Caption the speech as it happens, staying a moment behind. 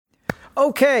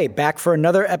Okay, back for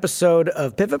another episode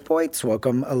of Pivot Points.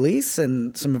 Welcome, Elise,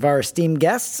 and some of our esteemed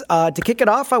guests. To kick it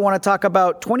off, I want to talk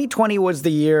about 2020 was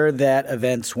the year that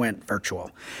events went virtual.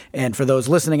 And for those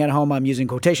listening at home, I'm using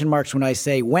quotation marks when I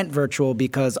say went virtual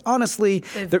because honestly,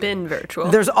 they've been virtual.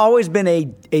 There's always been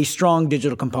a strong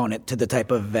digital component to the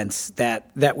type of events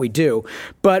that we do.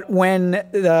 But when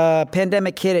the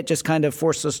pandemic hit, it just kind of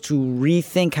forced us to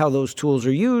rethink how those tools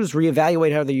are used,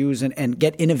 reevaluate how they're used, and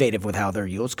get innovative with how they're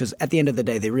used. Because at the end of the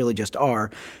day, they really just are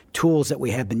tools that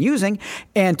we have been using.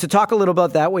 And to talk a little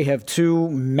about that, we have two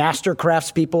master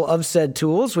craftspeople of said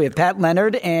tools. We have Pat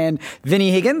Leonard and Vinny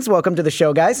Higgins. Welcome to the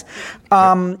show, guys.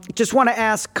 Just want to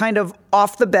ask kind of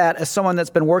off the bat, as someone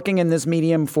that's been working in this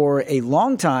medium for a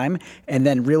long time and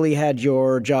then really had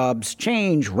your jobs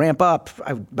change, ramp up.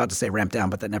 I'm about to say ramp down,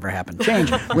 but that never happened.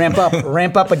 Change, ramp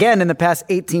up again in the past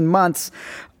 18 months.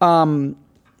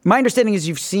 My understanding is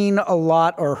you've seen a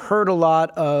lot or heard a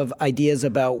lot of ideas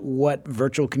about what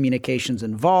virtual communications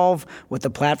involve, what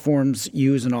the platforms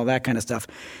use, and all that kind of stuff.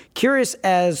 Curious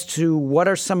as to what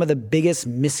are some of the biggest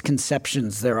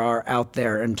misconceptions there are out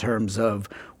there in terms of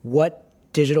what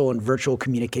digital and virtual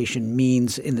communication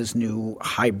means in this new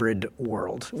hybrid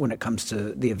world when it comes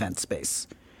to the event space.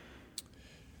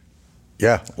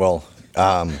 Yeah, well,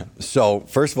 so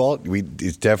first of all,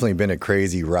 it's definitely been a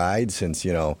crazy ride since,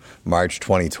 March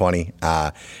 2020.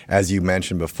 As you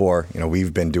mentioned before,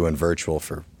 we've been doing virtual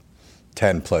for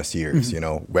 10 plus years,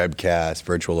 webcasts,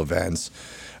 virtual events,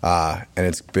 and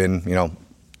it's been,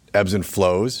 ebbs and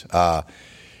flows.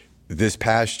 This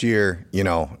past year,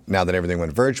 now that everything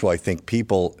went virtual, I think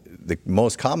the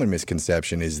most common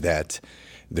misconception is that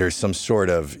there's some sort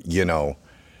of,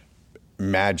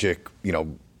 magic,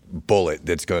 bullet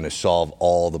that's going to solve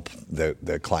all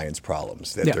the client's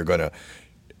problems. That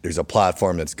there's a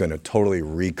platform that's going to totally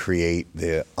recreate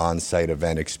the on-site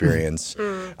event experience,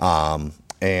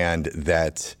 and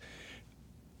that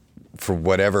for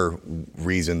whatever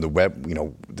reason,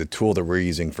 the tool that we're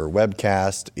using for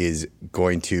webcast is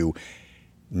going to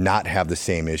not have the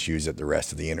same issues that the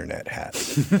rest of the internet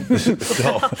has.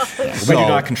 We do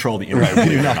not control the internet. Right,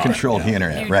 we do not control the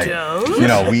internet. You right.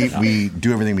 don't? We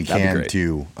do everything we can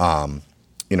to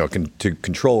to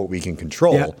control what we can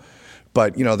control. Yeah.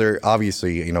 But there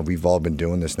obviously, we've all been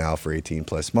doing this now for 18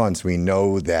 plus months. We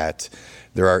know that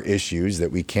there are issues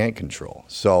that we can't control.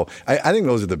 So I think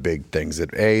those are the big things.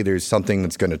 That A, there's something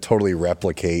that's going to totally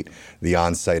replicate the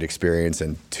on-site experience,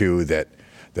 and two, that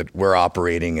we're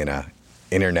operating in a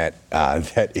internet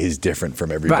that is different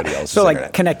from everybody else's. So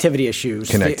internet. Connectivity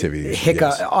issues,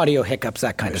 yes. audio hiccups,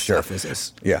 that kind of Sure. stuff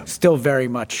is Yeah. still very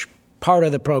much part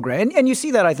of the program. And you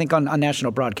see that, I think, on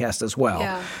national broadcast as well.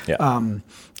 Yeah.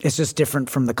 It's just different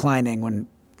from declining when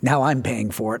now I'm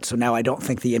paying for it, so now I don't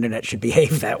think the internet should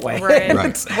behave that way. Right.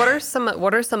 Right. What are some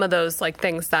of those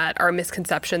things that are a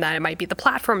misconception that it might be the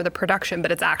platform or the production,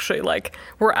 but it's actually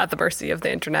we're at the mercy of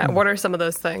the internet? Mm-hmm. What are some of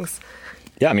those things?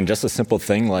 Yeah, I mean, just a simple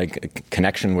thing like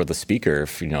connection with the speaker.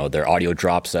 If, their audio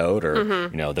drops out or,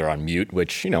 they're on mute,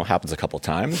 which, happens a couple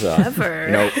times.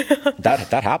 Never.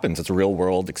 That happens. It's a real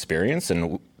world experience.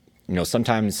 And,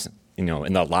 sometimes, in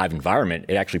the live environment,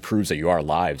 it actually proves that you are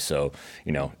live. So,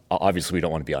 obviously we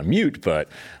don't want to be on mute, but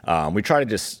we try to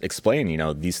just explain,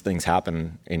 these things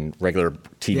happen in regular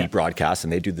TV broadcasts,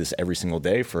 and they do this every single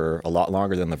day for a lot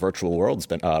longer than the virtual world's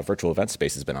been, virtual event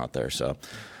space has been out there. So.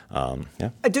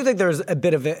 I do think there's a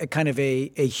bit of a kind of a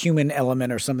human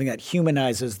element or something that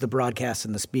humanizes the broadcast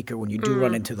and the speaker when you do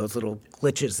run into those little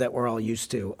glitches that we're all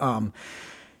used to.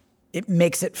 It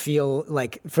makes it feel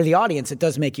like, for the audience, it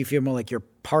does make you feel more like you're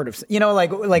part of,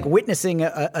 like witnessing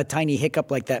a tiny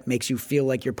hiccup like that makes you feel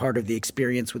like you're part of the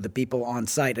experience with the people on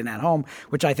site and at home,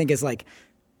 which I think is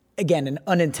again, an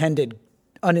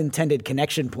unintended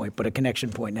connection point, but a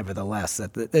connection point nevertheless.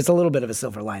 There's a little bit of a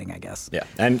silver lining, I guess. Yeah,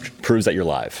 and proves that you're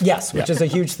live. Yes, which is a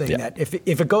huge thing. That if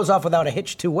it goes off without a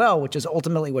hitch too well, which is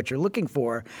ultimately what you're looking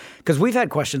for, because we've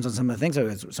had questions on some of the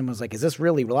things. Someone's like, "Is this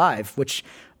really live?" Which,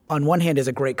 on one hand, is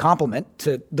a great compliment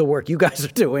to the work you guys are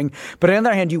doing, but on the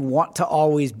other hand, you want to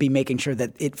always be making sure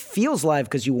that it feels live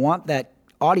because you want that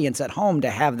audience at home to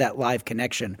have that live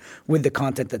connection with the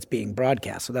content that's being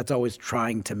broadcast. So that's always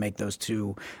trying to make those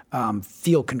two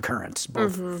feel concurrent,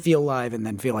 both feel live and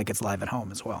then feel like it's live at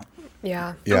home as well.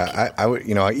 Yeah. Yeah, Okay. I would,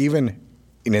 even,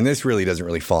 and this really doesn't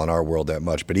really fall in our world that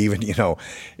much, but even,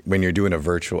 when you're doing a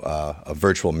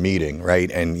virtual meeting, right,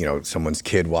 and, someone's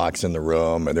kid walks in the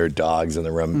room or their dog's in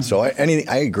the room. Mm-hmm. So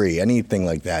I agree. Anything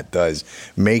like that does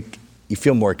make you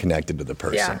feel more connected to the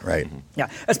person, right? Yeah,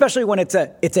 especially when it's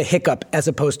a hiccup as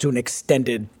opposed to an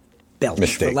extended belch,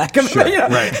 mistake. For lack of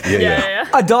Right.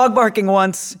 A dog barking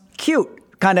once, cute.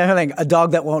 kind of thing. A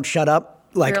dog that won't shut up.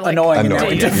 Like You're like annoying and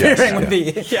Annoying, interfering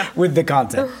yes, with the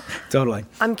content. Totally.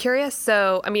 I'm curious.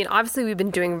 So, I mean, obviously we've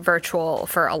been doing virtual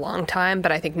for a long time,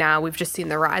 but I think now we've just seen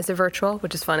the rise of virtual,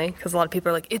 which is funny because a lot of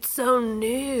people are like, it's so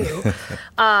new.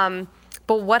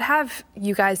 But what have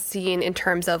you guys seen in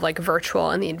terms of like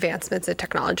virtual and the advancements in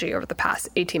technology over the past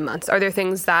 18 months? Are there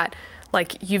things that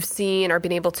like you've seen or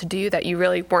been able to do that you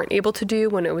really weren't able to do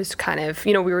when it was kind of,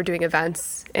 we were doing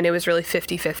events and it was really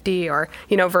 50-50 or,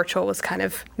 virtual was kind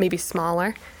of maybe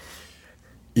smaller?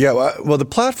 Yeah, well, the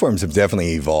platforms have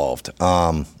definitely evolved.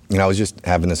 I was just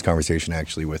having this conversation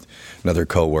actually with another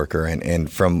coworker,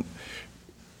 and from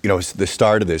the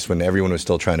start of this, when everyone was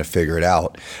still trying to figure it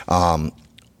out,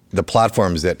 the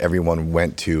platforms that everyone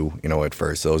went to, at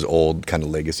first, those old kind of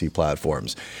legacy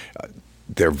platforms,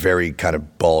 they're very kind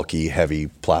of bulky, heavy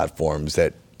platforms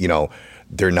that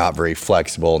they're not very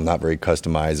flexible, not very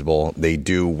customizable. They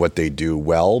do what they do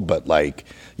well, but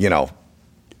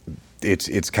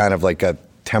it's kind of like a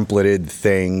templated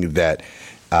thing that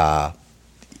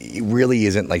it really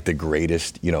isn't like the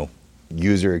greatest,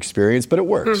 user experience, but it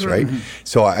works, right?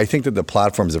 So I think that the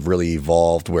platforms have really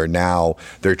evolved where now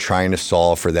they're trying to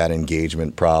solve for that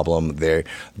engagement problem.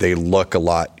 They look a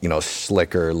lot,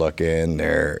 slicker looking.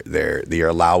 They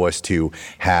allow us to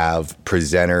have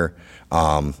presenter,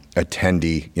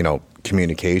 attendee,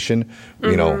 communication,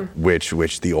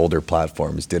 which the older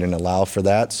platforms didn't allow for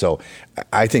that. So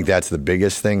I think that's the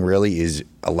biggest thing really, is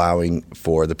allowing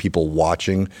for the people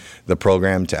watching the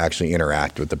program to actually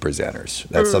interact with the presenters.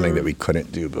 That's something that we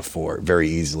couldn't do before very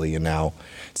easily, and now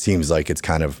it seems like it's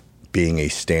kind of being a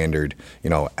standard,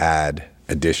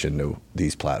 addition to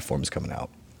these platforms coming out.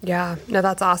 Yeah, no,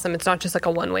 that's awesome. It's not just like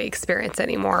a one-way experience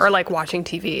anymore, or like watching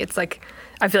TV. It's like,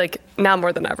 I feel like now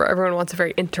more than ever, everyone wants a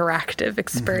very interactive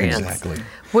experience. Exactly.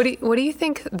 What do you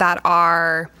think that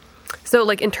are, so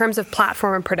like in terms of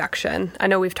platform and production, I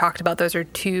know we've talked about those are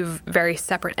two very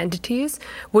separate entities.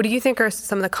 What do you think are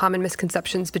some of the common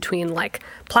misconceptions between like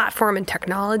platform and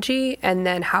technology, and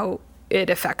then how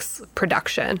it affects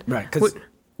production? Right, because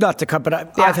not to cut, but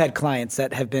I've had clients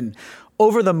that have been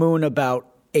over the moon about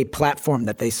a platform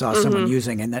that they saw someone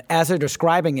using, and that as they're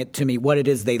describing it to me, what it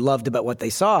is they loved about what they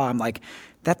saw, I'm like,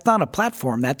 that's not a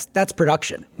platform. That's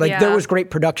production. Like there was great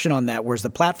production on that, whereas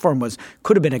the platform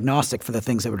could have been agnostic for the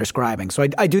things they were describing. So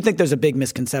I do think there's a big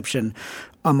misconception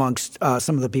amongst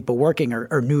some of the people working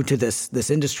or new to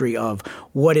this industry of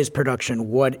what is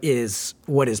production, what is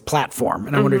platform.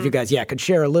 And I wonder if you guys, could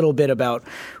share a little bit about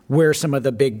where some of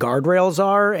the big guardrails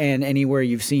are and anywhere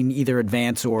you've seen either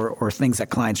advance or things that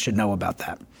clients should know about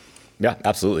that. Yeah,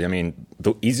 absolutely. I mean,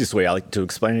 the easiest way I like to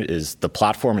explain it is the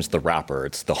platform is the wrapper.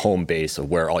 It's the home base of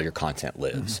where all your content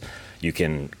lives. You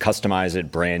can customize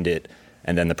it, brand it,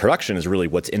 and then the production is really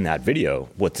what's in that video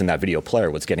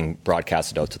player, what's getting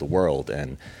broadcasted out to the world.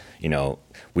 And,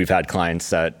 we've had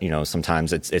clients that,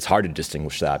 sometimes it's hard to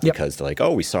distinguish that because they're like,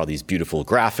 oh, we saw these beautiful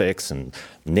graphics and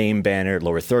name banner,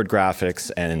 lower third graphics,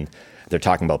 and they're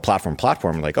talking about platform,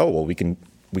 like, oh, well, we can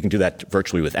do that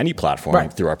virtually with any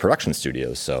platform through our production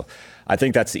studios. So I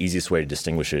think that's the easiest way to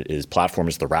distinguish it, is platform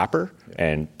is the wrapper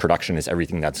and production is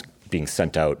everything that's being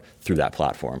sent out through that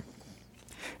platform.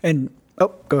 And,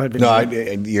 go ahead, Vinny. No,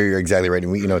 you're exactly right.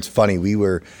 And it's funny, we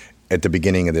were at the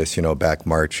beginning of this, back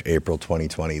March, April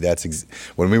 2020, that's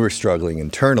when we were struggling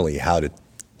internally how to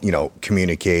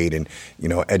communicate and,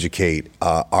 educate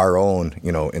our own,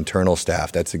 internal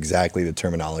staff. That's exactly the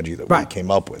terminology that we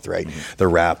came up with, right? The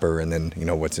wrapper and then,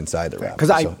 what's inside the wrapper.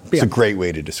 It's a great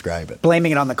way to describe it.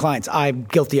 Blaming it on the clients. I'm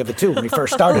guilty of it too. When we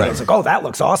first started, I was like, oh, that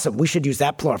looks awesome. We should use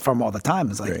that platform all the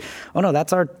time. It's like, oh no,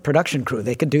 that's our production crew.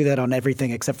 They could do that on everything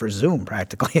except for Zoom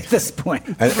practically at this point.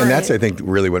 And that's, I think,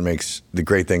 really what makes the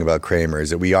great thing about Kramer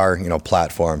is that we are,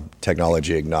 platform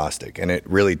technology agnostic. And it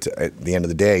really, at the end of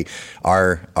the day,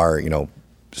 our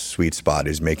sweet spot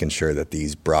is making sure that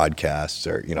these broadcasts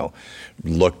are,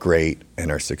 look great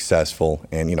and are successful,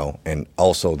 and and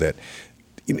also that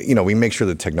we make sure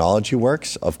the technology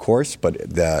works, of course, but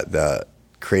the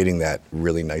creating that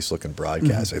really nice looking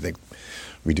broadcast, I think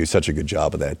we do such a good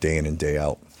job of that day in and day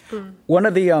out. One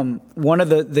of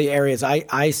the areas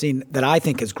I seen that I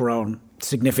think has grown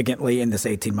significantly in this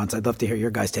 18 months, I'd love to hear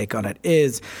your guys' take on it,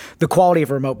 is the quality of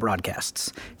remote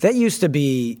broadcasts. That used to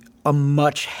be a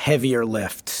much heavier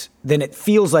lift than it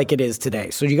feels like it is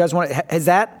today. So do you guys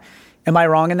am I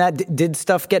wrong in that? Did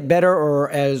stuff get better,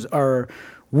 or are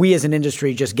we as an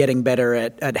industry just getting better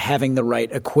at having the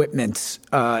right equipment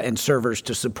and servers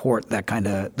to support that kind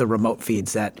of the remote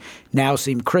feeds that now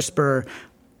seem crisper,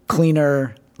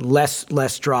 cleaner,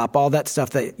 less drop, all that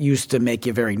stuff that used to make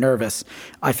you very nervous,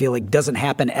 I feel like doesn't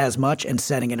happen as much, and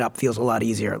setting it up feels a lot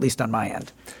easier, at least on my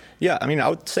end. Yeah, I mean, I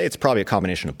would say it's probably a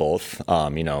combination of both.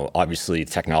 Obviously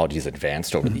technology has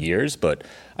advanced over the years, but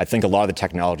I think a lot of the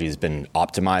technology has been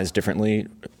optimized differently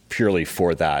purely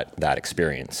for that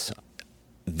experience.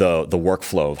 The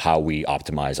workflow of how we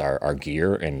optimize our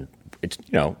gear, and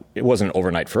it wasn't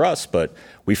overnight for us, but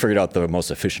we figured out the most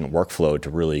efficient workflow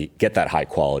to really get that high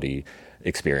quality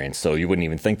experience. So you wouldn't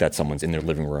even think that someone's in their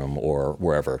living room or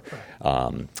wherever.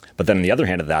 But then on the other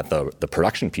hand of that, the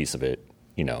production piece of it,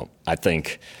 I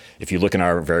think if you look in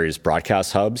our various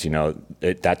broadcast hubs,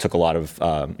 that took a lot of,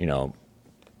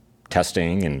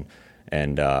 testing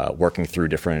and working through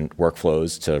different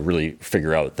workflows to really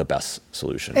figure out the best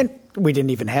solution. And we didn't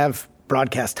even have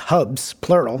broadcast hubs,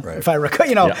 plural, if I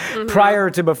recall. Prior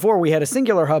to before, we had a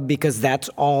singular hub because that's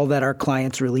all that our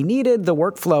clients really needed, the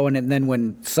workflow. And then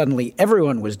when suddenly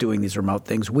everyone was doing these remote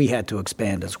things, we had to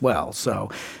expand as well. So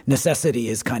necessity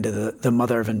is kind of the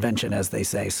mother of invention, as they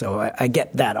say. So I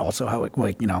get that also, how it,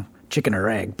 chicken or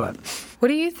egg. But what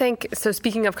do you think? So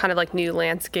speaking of kind of like new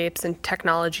landscapes and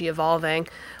technology evolving,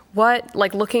 what,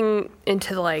 looking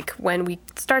into when we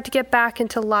start to get back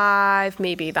into live,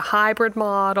 maybe the hybrid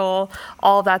model,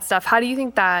 all of that stuff, how do you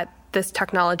think that this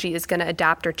technology is going to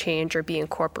adapt or change or be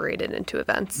incorporated into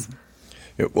events?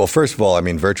 Well, first of all, I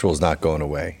mean, virtual is not going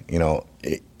away.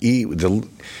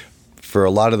 For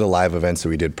a lot of the live events that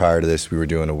we did prior to this, we were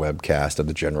doing a webcast of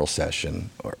the general session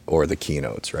or the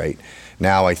keynotes, right?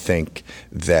 Now I think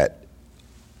that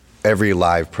every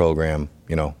live program,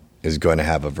 is going to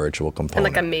have a virtual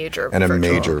component. And a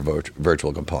major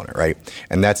virtual component, right?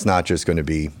 And that's not just going to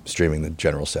be streaming the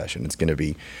general session. It's going to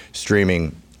be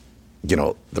streaming,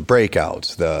 the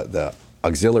breakouts, the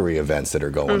auxiliary events that are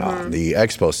going on, the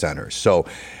expo centers. So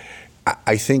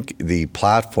I think the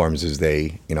platforms, as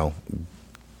they,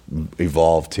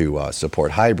 evolve to support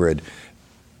hybrid,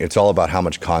 it's all about how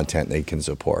much content they can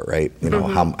support, right?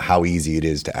 How easy it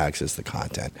is to access the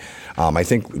content. I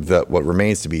think that what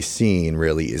remains to be seen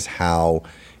really is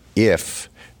if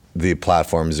the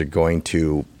platforms are going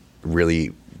to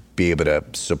really be able to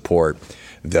support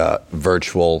the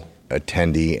virtual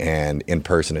attendee and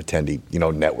in-person attendee,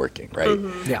 networking, right?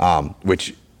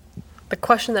 Which the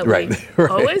question that we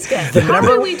always get, how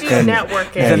do we do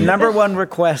networking? The number one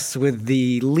request with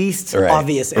the least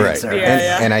obvious answer. Right.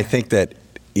 And I think that,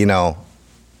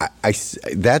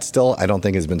 that still I don't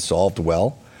think has been solved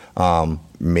well.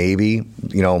 Maybe,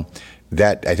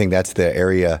 that I think that's the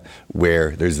area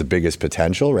where there's the biggest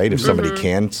potential, right? If somebody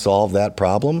can solve that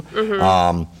problem.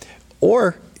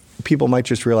 Or people might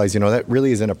just realize, that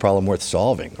really isn't a problem worth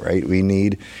solving, right?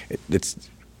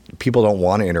 People don't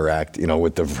want to interact,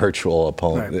 with the virtual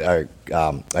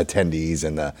attendees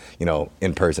and the,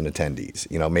 in-person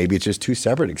attendees. Maybe it's just two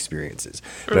separate experiences.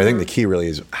 But I think the key really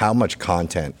is how much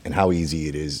content and how easy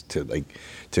it is to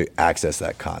access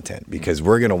that content, because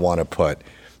we're going to want to put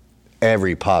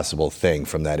every possible thing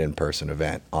from that in-person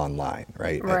event online,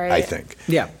 right? I think.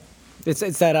 Yeah.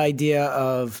 It's that idea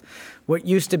of what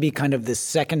used to be kind of this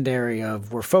secondary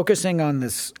of we're focusing on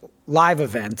this live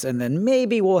event, and then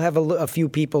maybe we'll have a few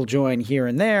people join here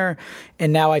and there.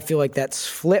 And now I feel like that's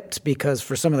flipped, because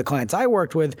for some of the clients I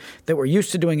worked with that were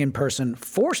used to doing in person,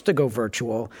 forced to go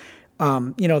virtual,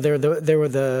 there were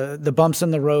the bumps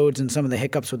in the roads and some of the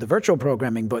hiccups with the virtual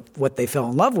programming, but what they fell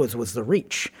in love with was the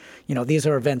reach. These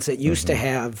are events that used to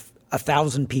have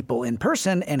 1,000 people in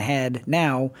person and had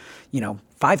now,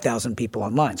 5,000 people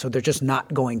online. So they're just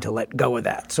not going to let go of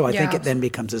that. So I think it then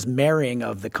becomes this marrying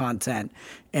of the content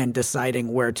and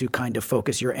deciding where to kind of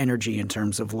focus your energy in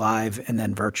terms of live and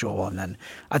then virtual. And then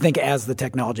I think as the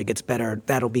technology gets better,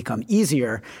 that'll become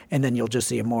easier. And then you'll just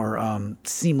see a more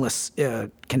seamless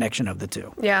connection of the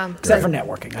two. Yeah. Except for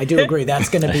networking. I do agree. That's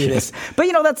going to be this. But,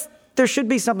 there should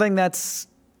be something that's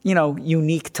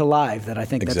unique to live, that I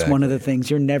think that's one of the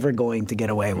things you're never going to get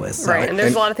away with. So. Right, and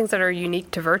there's a lot of things that are unique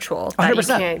to virtual that 100%. You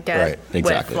can't get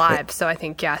with live. So I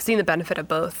think, seeing the benefit of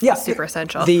both is super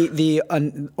essential. A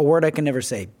word I can never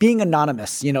say, being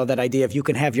anonymous, that idea of you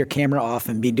can have your camera off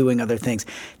and be doing other things,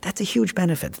 that's a huge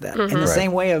benefit to that. In the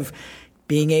same way of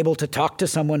being able to talk to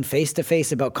someone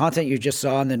face-to-face about content you just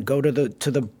saw and then go to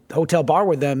the hotel bar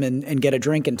with them and get a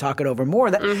drink and talk it over more.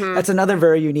 That's another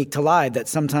very unique to live, that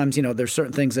sometimes, there's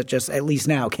certain things that just, at least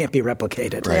now, can't be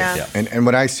replicated. Right. Yeah. And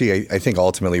what I see, I think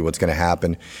ultimately what's going to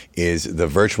happen is the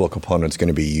virtual component is going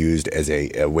to be used as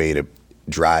a way to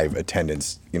drive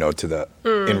attendance, to the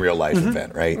in real life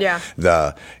event, right? Yeah.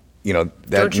 Don't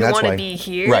you that's wanna why, be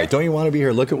here? Right. Don't you want to be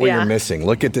here? Look at what Yeah. you're missing.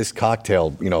 Look at this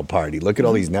cocktail, party. Look at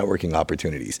all these networking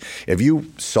opportunities. If you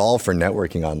solve for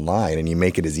networking online and you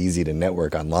make it as easy to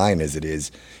network online as it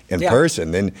is in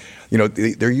person, then,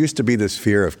 there used to be this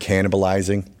fear of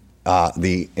cannibalizing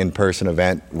the in-person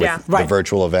event with the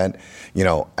virtual event.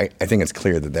 I think it's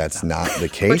clear that that's not the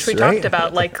case. Which we right? talked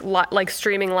about, like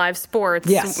streaming live sports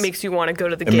makes you want to go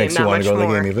to the It game makes that you want much to go to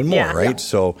more. the game even more, Yeah. right? Yeah.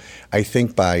 So I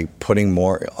think by putting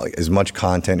as much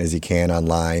content as you can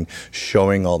online,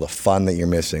 showing all the fun that you're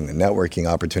missing, the networking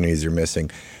opportunities you're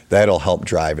missing, that'll help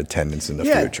drive attendance in the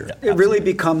future. It really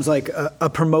becomes like a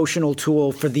promotional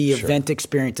tool for the event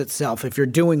experience itself. If you're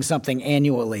doing something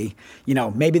annually,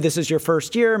 maybe this is your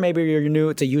first year, maybe you're new,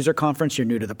 it's a user conference, you're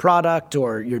new to the product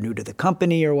or you're new to the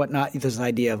company or whatnot. There's an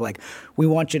idea of we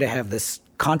want you to have this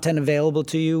content available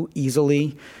to you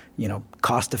easily,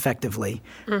 cost effectively.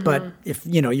 Mm-hmm. But if,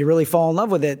 you really fall in love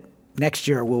with it, next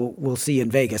year we'll see in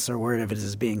Vegas or wherever it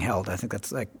is being held. I think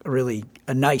that's really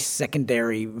a nice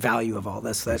secondary value of all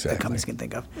this that companies can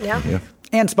think of. Yeah.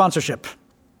 And sponsorship.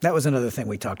 That was another thing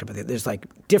we talked about. There's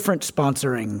different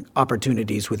sponsoring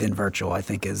opportunities within virtual, I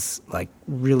think is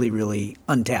really, really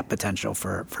untapped potential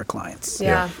for clients.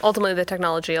 Yeah. Ultimately, the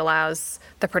technology allows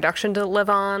the production to live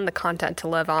on, the content to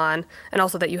live on, and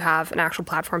also that you have an actual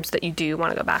platform so that you do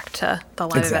want to go back to the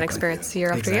live event experience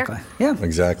year after year. Yeah.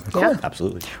 Exactly. Cool.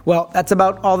 Absolutely. Well, that's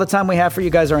about all the time we have for you.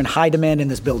 Guys are in high demand in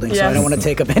this building, so I don't want to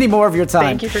take up any more of your time.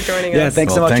 Thank you for joining us. Yeah,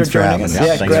 thanks so much thanks for joining having us. us.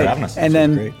 Yeah, Thanks great. for having us. And This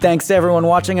was then great. thanks to everyone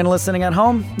watching and listening at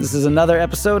home. This is another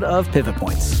episode of Pivot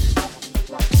Points.